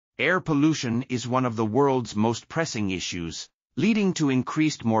Air pollution is one of the world's most pressing issues, leading to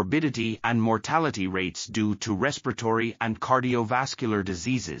increased morbidity and mortality rates due to respiratory and cardiovascular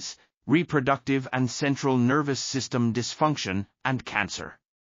diseases, reproductive and central nervous system dysfunction, and cancer.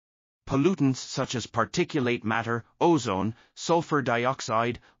 Pollutants such as particulate matter, ozone, sulfur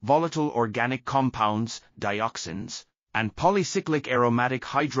dioxide, volatile organic compounds, dioxins, and polycyclic aromatic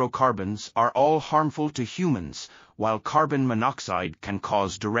hydrocarbons are all harmful to humans, while carbon monoxide can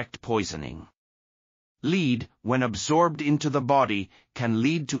cause direct poisoning. Lead, when absorbed into the body, can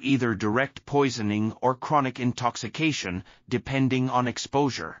lead to either direct poisoning or chronic intoxication, depending on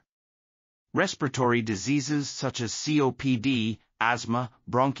exposure. Respiratory diseases such as COPD, asthma,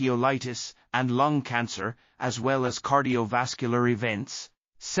 bronchiolitis, and lung cancer, as well as cardiovascular events,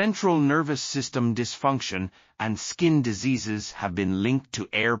 central nervous system dysfunction, and skin diseases have been linked to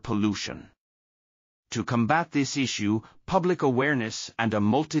air pollution. To combat this issue, public awareness and a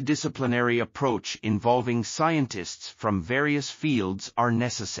multidisciplinary approach involving scientists from various fields are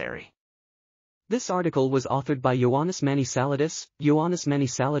necessary. This article was authored by Ioannis Manisalidis,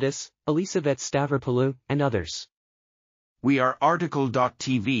 Elisavet Stavropoulou, and others. We are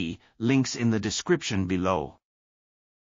RTCLTV, links in the description below.